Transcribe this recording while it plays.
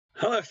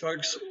Hello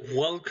folks,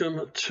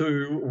 welcome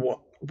to what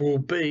will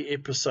be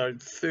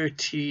episode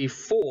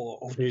 34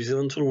 of New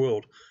Zealand to the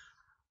World.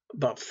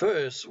 But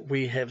first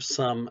we have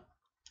some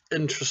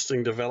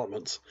interesting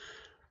developments.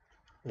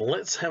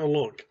 Let's have a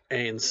look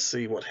and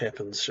see what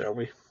happens, shall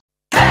we?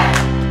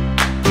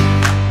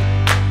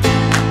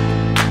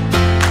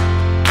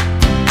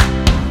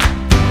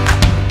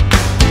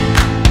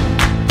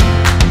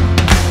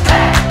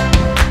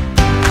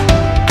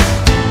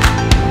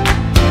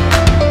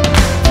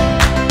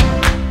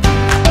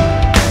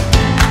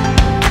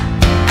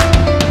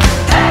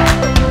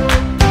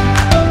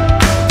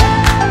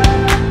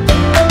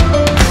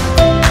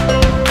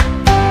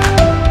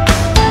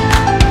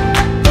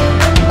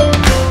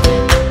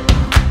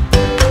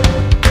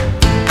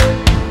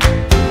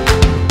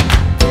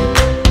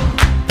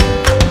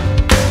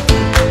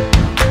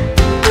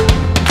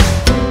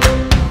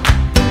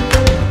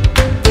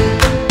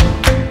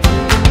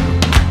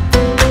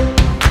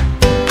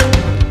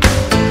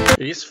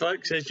 Yes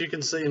folks, as you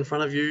can see in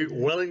front of you,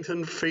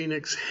 Wellington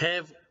Phoenix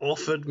have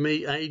offered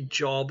me a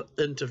job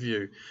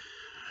interview.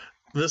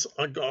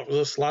 I got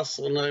this last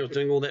night, I was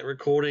doing all that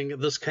recording,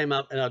 this came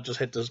up and I just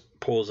had to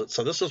pause it.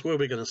 So this is where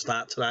we're going to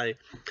start today.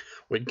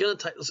 We're going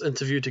to take this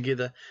interview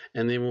together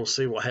and then we'll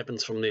see what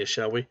happens from there,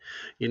 shall we?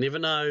 You never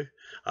know.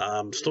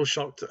 I'm still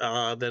shocked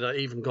that I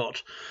even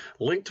got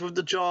linked with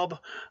the job.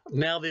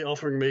 Now they're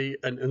offering me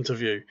an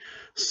interview.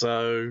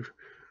 So,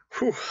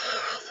 whew,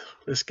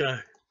 let's go.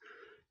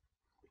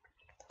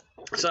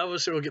 So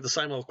obviously we'll get the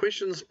same old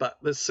questions, but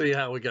let's see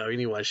how we go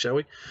anyway, shall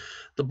we?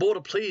 The board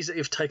are pleased that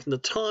you've taken the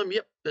time.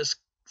 Yep, let's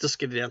just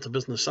get it down to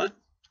business, eh?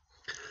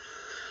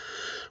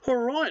 All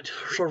right,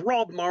 so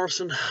Rob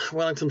Morrison,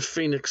 Wellington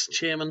Phoenix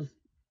chairman.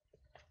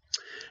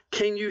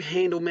 Can you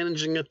handle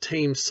managing a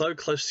team so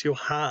close to your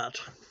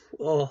heart?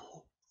 Oh,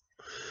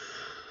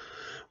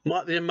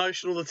 might the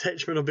emotional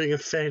attachment of being a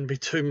fan be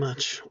too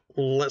much?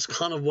 Well, that's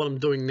kind of what I'm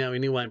doing now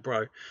anyway,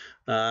 bro.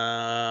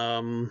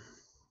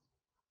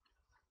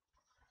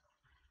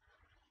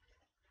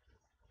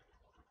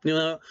 You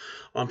know,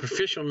 I'm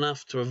professional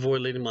enough to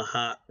avoid letting my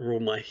heart rule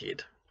my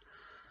head.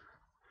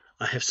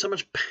 I have so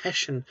much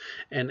passion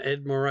and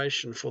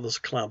admiration for this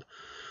club.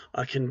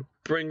 I can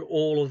bring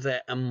all of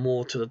that and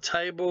more to the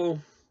table.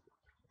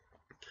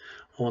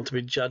 I want to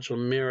be judged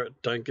on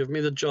merit. Don't give me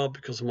the job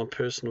because of my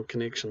personal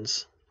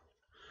connections.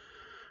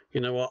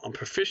 You know what? I'm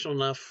professional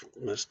enough.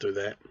 Let's do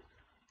that.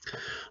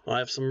 I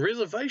have some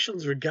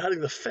reservations regarding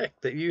the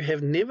fact that you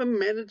have never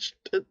managed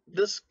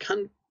this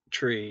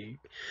country.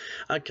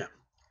 Okay.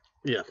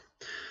 Yeah,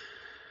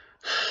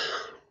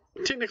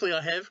 technically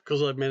I have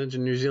because I manage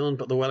in New Zealand,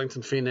 but the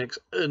Wellington Phoenix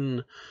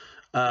in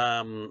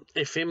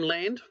FM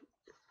land,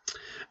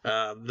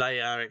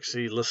 they are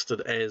actually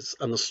listed as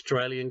an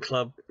Australian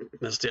club.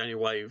 That's the only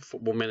way a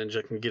football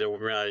manager can get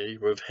away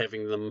with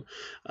having them,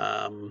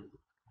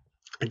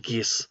 I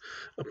guess,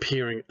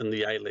 appearing in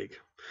the A-League.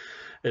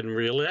 In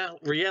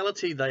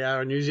reality, they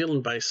are a New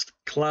Zealand-based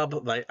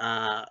club. They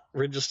are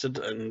registered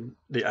in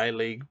the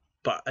A-League,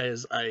 but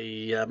as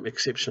a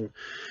exception.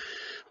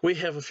 We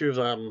have a few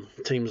of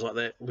teams like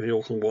that, the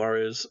Auckland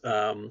Warriors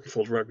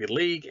for the Rugby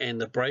League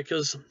and the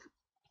Breakers.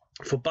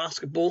 For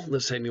basketball,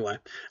 that's anyway.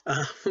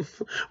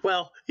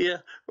 Well, yeah,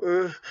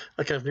 okay,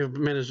 I've never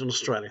managed in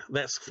Australia.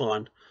 That's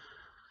fine.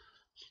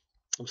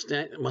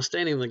 My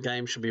standing in the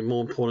game should be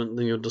more important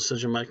than your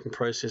decision-making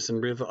process and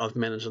whether I've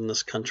managed in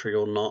this country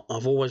or not.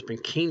 I've always been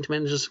keen to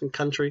manage this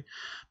country,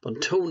 but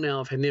until now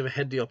I've never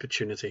had the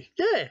opportunity.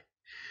 Yeah.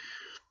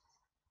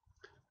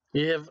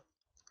 You have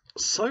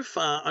so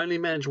far only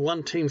managed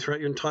one team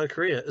throughout your entire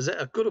career. Is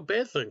that a good or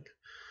bad thing?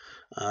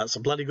 It's a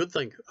bloody good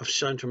thing. I've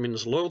shown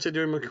tremendous loyalty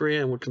during my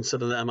career and would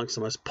consider that amongst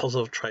the most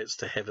positive traits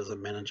to have as a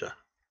manager.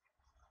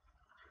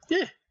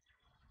 Yeah.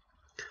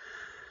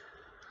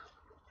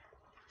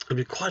 It'd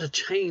be quite a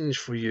change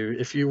for you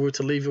if you were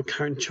to leave your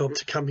current job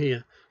to come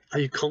here. Are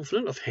you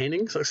confident of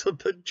handing such a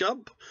big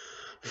jump?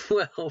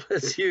 Well,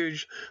 it's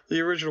huge.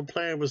 The original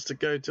plan was to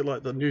go to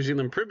like the New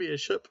Zealand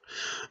Premiership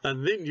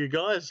and then you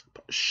guys,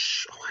 but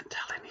shh, I won't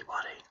tell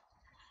anybody.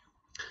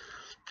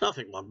 I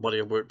think my body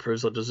of work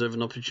proves I deserve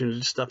an opportunity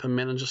to step and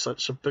manage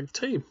such a big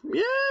team.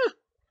 Yeah.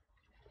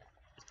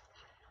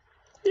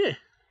 Yeah.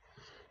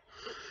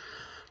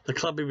 The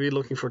club will be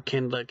looking for a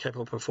candidate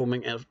capable of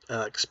performing at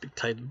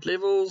expected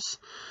levels.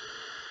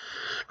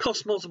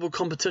 Across multiple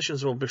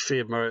competitions. Will be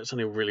fair, Murray, it's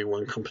only really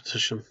one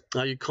competition.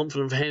 Are you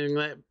confident of handling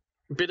that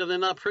better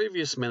than our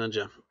previous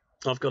manager?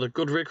 I've got a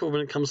good record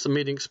when it comes to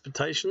meeting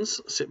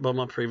expectations set by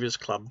my previous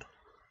club.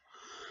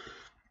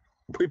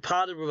 We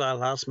parted with our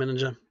last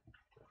manager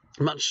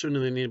much sooner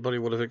than anybody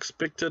would have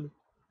expected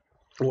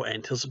or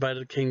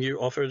anticipated. Can you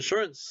offer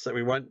assurance that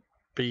we won't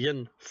be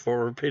in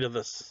for a repeat of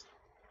this?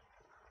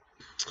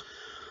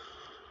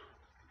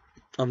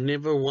 I've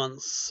never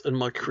once in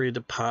my career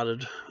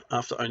departed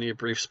after only a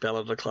brief spell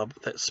at the club.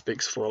 That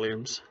speaks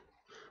volumes.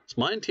 It's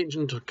my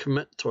intention to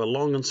commit to a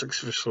long and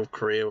successful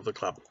career with the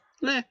club.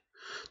 2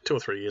 or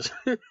 3 years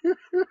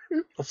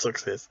of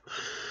success.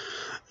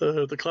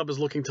 The club is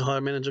looking to hire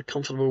a manager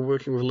comfortable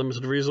working with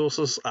limited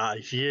resources.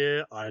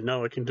 Yeah, I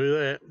know I can do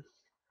that.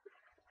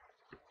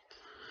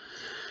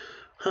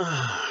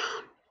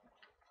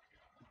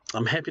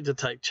 I'm happy to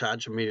take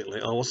charge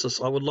immediately. I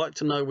would like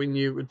to know when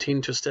you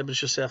intend to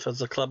establish yourself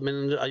as a club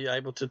manager. Are you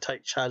able to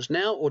take charge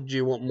now, or do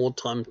you want more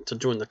time to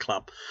join the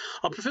club?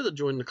 I prefer to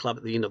join the club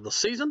at the end of the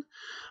season.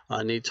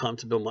 I need time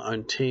to build my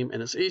own team,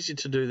 and it's easy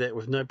to do that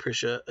with no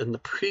pressure in the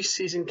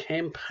pre-season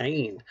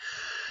campaign.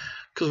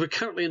 Because we're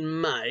currently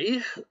in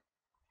May,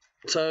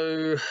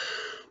 so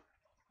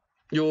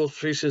your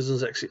pre-season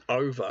is actually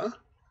over.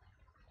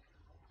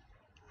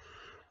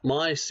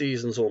 My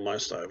season's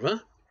almost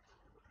over.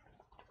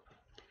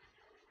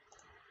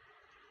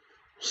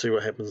 See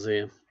what happens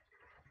there.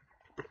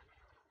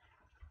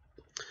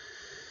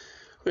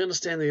 We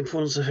understand the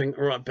importance of having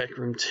a right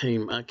backroom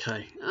team.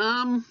 Okay.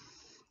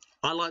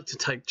 I like to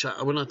take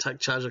charge. When I take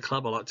charge of a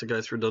club, I like to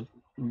go through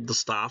the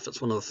staff.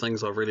 It's one of the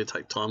things I really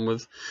take time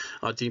with.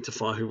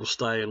 Identify who will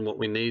stay and what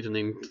we need, and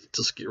then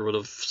just get rid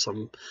of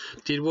some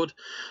deadwood.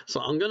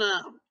 So I'm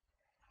gonna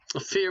a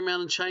fair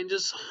amount of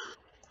changes.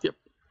 Yep.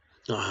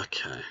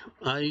 Okay.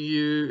 Are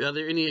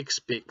there any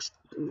expects?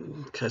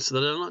 Okay, so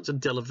they don't like to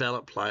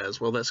develop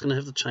players. Well, that's going to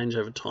have to change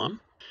over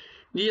time.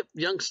 Yep,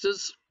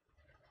 youngsters.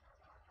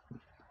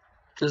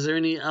 Is there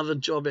any other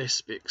job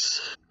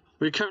aspects?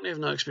 We currently have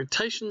no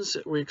expectations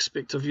that we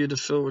expect of you to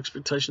fill.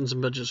 Expectations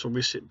and budgets will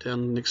be set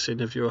down next season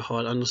if you are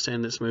hired.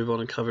 Understand, let's move on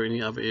and cover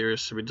any other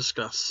areas to be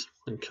discussed.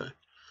 Okay.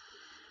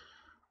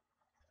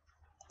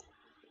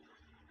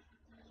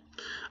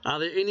 Are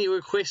there any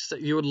requests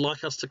that you would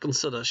like us to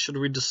consider should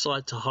we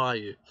decide to hire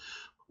you?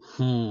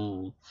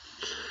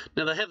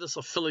 Now they have this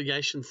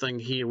affiliation thing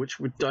here, which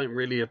we don't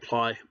really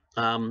apply.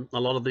 A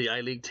lot of the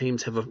A-League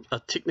teams have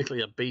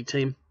technically a B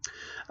team.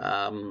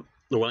 The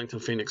Wellington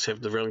Phoenix have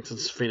the Wellington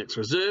Phoenix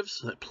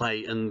Reserves that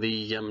play in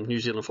the New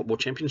Zealand Football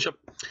Championship.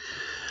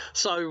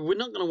 So we're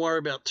not going to worry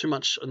about too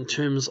much in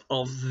terms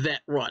of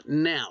that right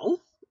now.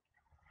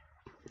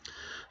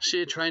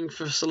 Share training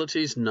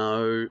facilities,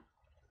 no.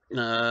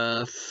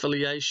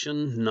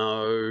 Affiliation,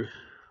 no.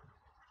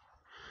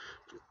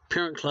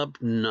 Parent club,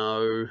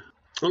 no.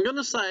 I'm going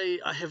to say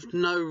I have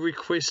no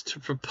request to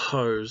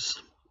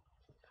propose.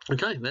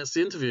 Okay, that's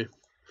the interview.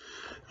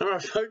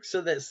 Alright folks,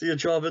 so that's the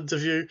job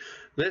interview.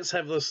 Let's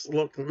have this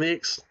look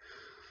next.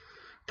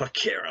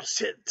 Parkera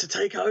set to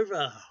take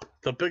over.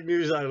 The big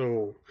news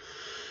idol.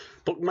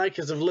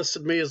 Bookmakers have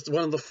listed me as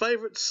one of the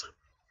favourites.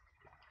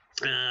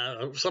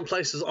 Some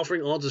places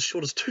offering odds as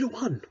short as 2 to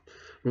 1.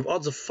 With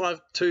odds of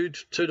 2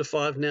 to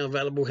 5 now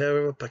available.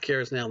 However,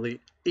 Parkera is now the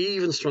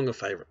even stronger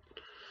favourite.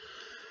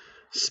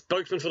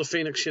 Spokesman for the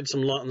Phoenix shed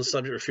some light on the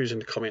subject, refusing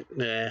to comment.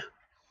 Nah.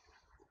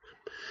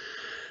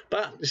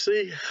 But, you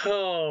see,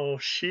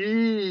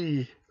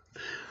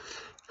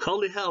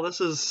 holy hell,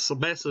 this is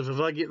massive. If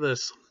I get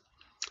this,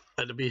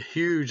 it'll be a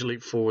huge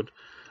leap forward.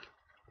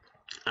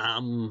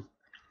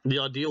 The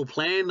ideal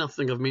plan, I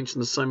think I've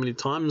mentioned this so many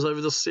times over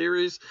this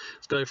series,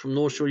 is go from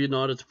North Shore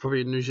United to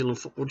probably a New Zealand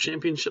Football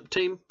Championship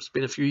team,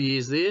 spend a few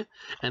years there,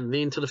 and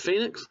then to the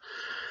Phoenix.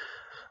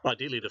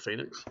 Ideally the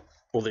Phoenix,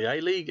 or the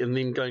A-League, and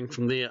then going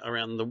from there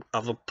around the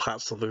other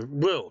parts of the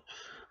world.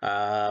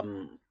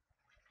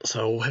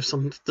 So we'll have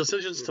some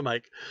decisions to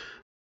make.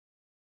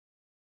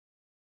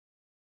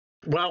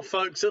 Well,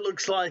 folks, it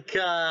looks like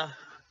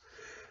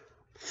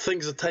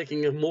things are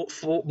taking a more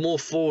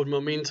forward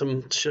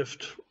momentum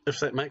shift, if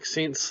that makes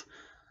sense.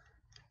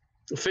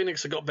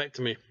 Phoenix have got back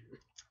to me.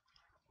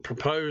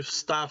 Proposed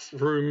staff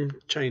room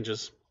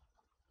changes.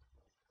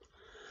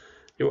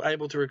 You're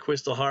able to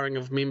request the hiring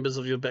of members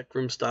of your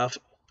backroom staff.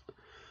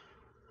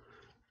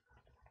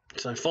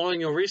 So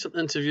following your recent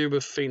interview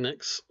with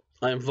Phoenix,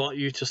 I invite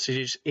you to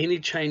suggest any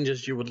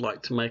changes you would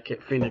like to make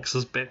at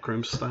Phoenix's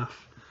backroom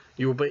staff.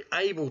 You will be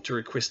able to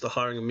request the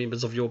hiring of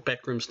members of your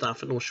backroom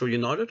staff at North Shore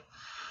United,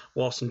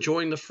 whilst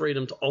enjoying the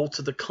freedom to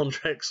alter the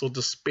contracts or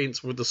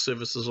dispense with the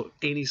services of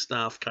any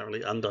staff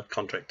currently under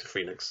contract to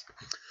Phoenix.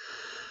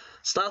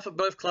 Staff at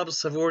both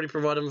clubs have already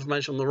provided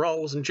information on the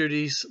roles and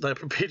duties they are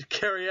prepared to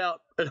carry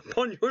out, and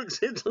upon your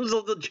acceptance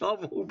of the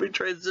job, will be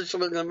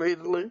transitioning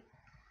immediately.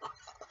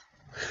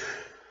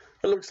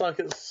 It looks like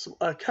it's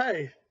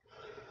okay.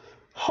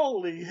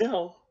 Holy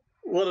hell,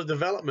 what a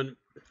development.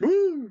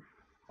 Woo!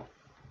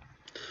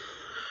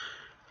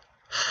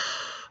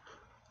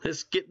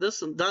 Let's get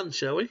this done,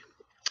 shall we?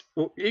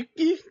 Well,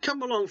 you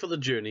come along for the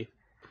journey.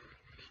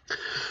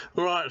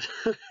 Right.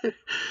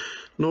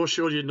 North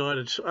Shore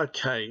United.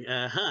 Okay.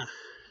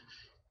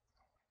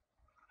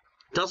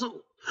 Doesn't...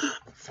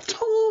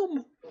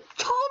 Tom!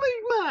 Tommy,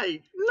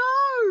 mate!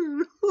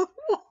 No!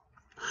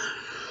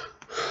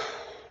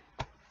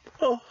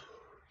 Oh.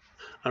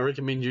 I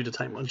recommend you to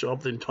take my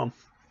job then, Tom.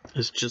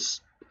 It's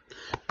just...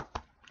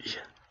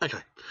 Yeah. Okay.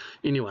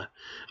 Anyway.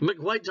 Mick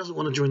Waite doesn't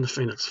want to join the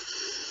Phoenix.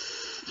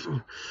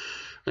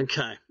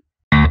 Okay.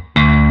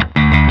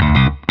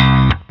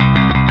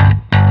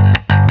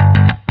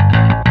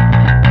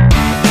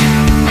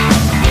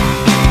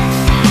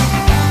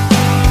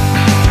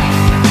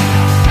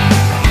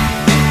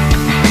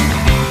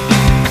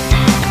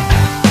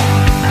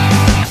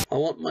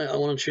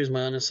 choose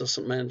my own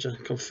assistant manager.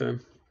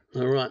 Confirm.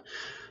 All right.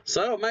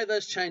 So I made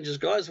those changes,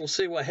 guys. We'll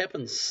see what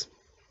happens.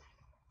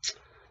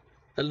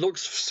 It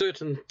looks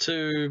certain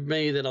to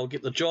me that I'll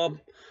get the job.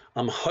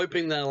 I'm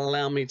hoping they'll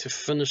allow me to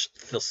finish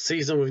the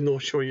season with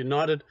North Shore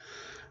United,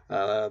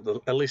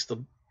 at least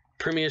the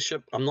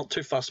Premiership. I'm not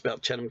too fussed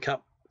about Chatham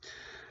Cup.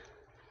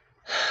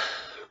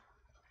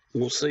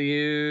 We'll see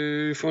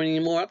you for any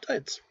more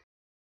updates.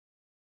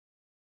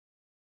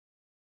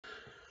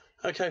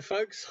 Okay,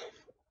 folks,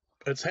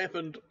 it's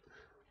happened.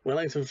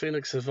 Wellington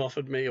Phoenix have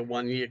offered me a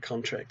 1-year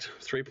contract,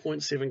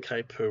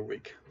 3.7k per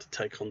week, to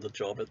take on the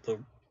job at the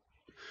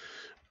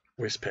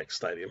Westpac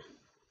Stadium.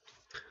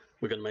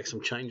 We're going to make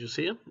some changes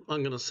here.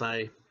 I'm going to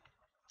say,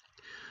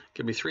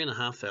 give me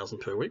 3,500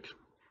 per week.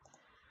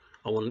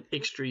 I want an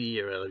extra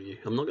year out of you.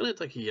 I'm not going to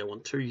take a year, I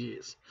want 2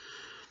 years.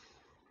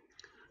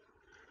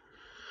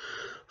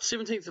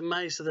 17th of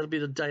May, so that'll be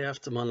the day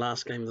after my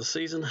last game of the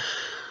season.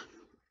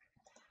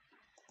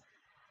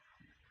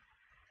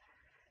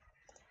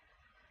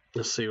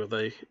 Let's see what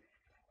they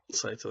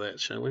say to that,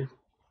 shall we?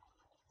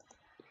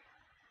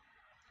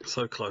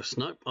 So close.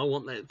 Nope, I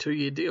want that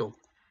 2-year deal.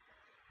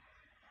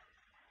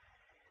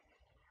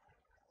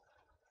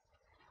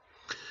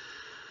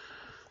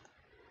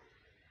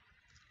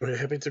 We're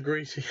happy to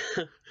greet you.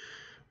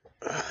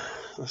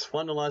 Let's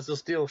finalise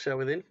this deal, shall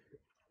we then?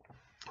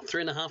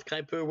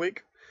 3.5k per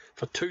week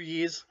for 2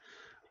 years.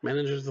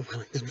 Manager of the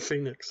Wellington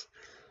Phoenix.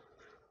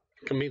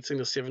 Commencing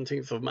the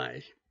 17th of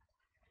May.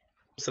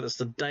 So that's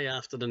the day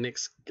after the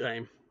next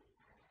game.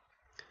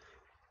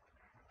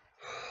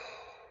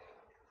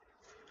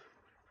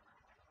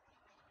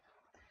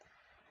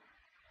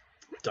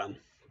 Done.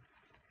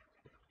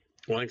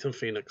 Wellington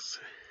Phoenix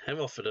have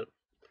offered it,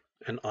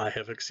 and I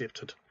have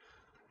accepted.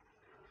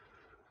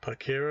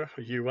 Parkera,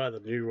 you are the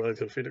new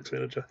Wellington Phoenix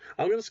manager.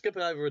 I'm going to skip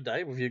it over a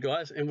day with you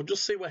guys, and we'll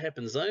just see what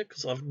happens though,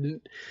 because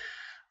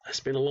it's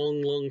been a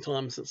long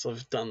time since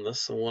I've done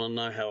this. I want to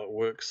know how it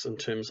works in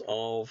terms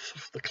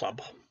of the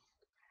club.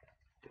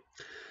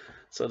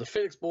 So the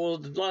Phoenix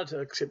board delighted to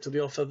accept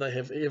the offer. They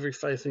have every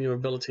faith in your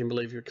ability and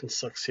believe you can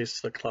success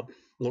to the club.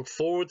 Look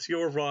forward to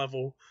your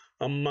arrival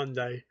on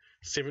Monday,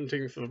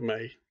 17th of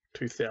May,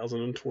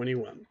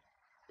 2021.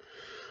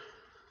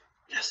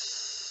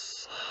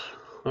 Yes.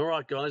 All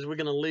right, guys, we're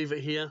going to leave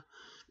it here.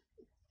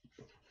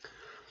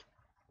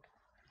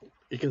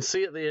 You can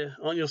see it there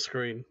on your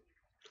screen.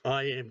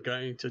 I am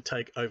going to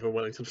take over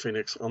Wellington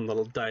Phoenix on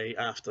the day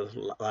after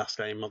the last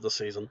game of the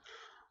season.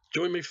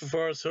 Join me for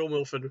Forest Hill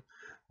Milford,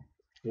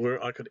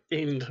 where I could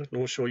end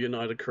North Shore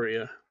United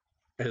career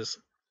as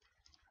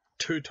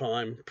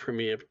 2-time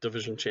Premier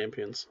Division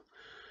champions.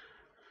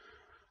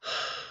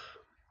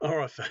 All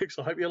right, folks,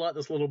 I hope you like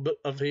this little bit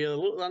of here.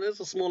 It's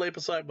a small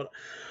episode, but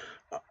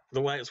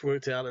the way it's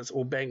worked out, it's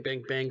all bang,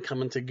 bang, bang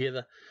coming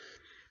together.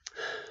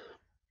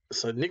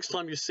 So next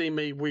time you see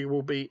me, we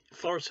will be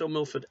Forest Hill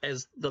Milford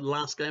as the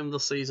last game of the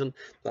season,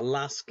 the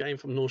last game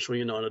from North Shore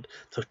United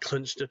to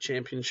clinch the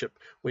championship.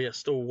 We are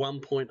still 1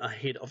 point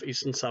ahead of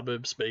Eastern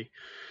Suburbs B.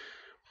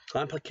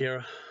 I'm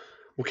Parkera.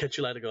 We'll catch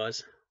you later,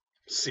 guys.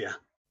 See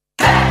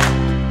ya.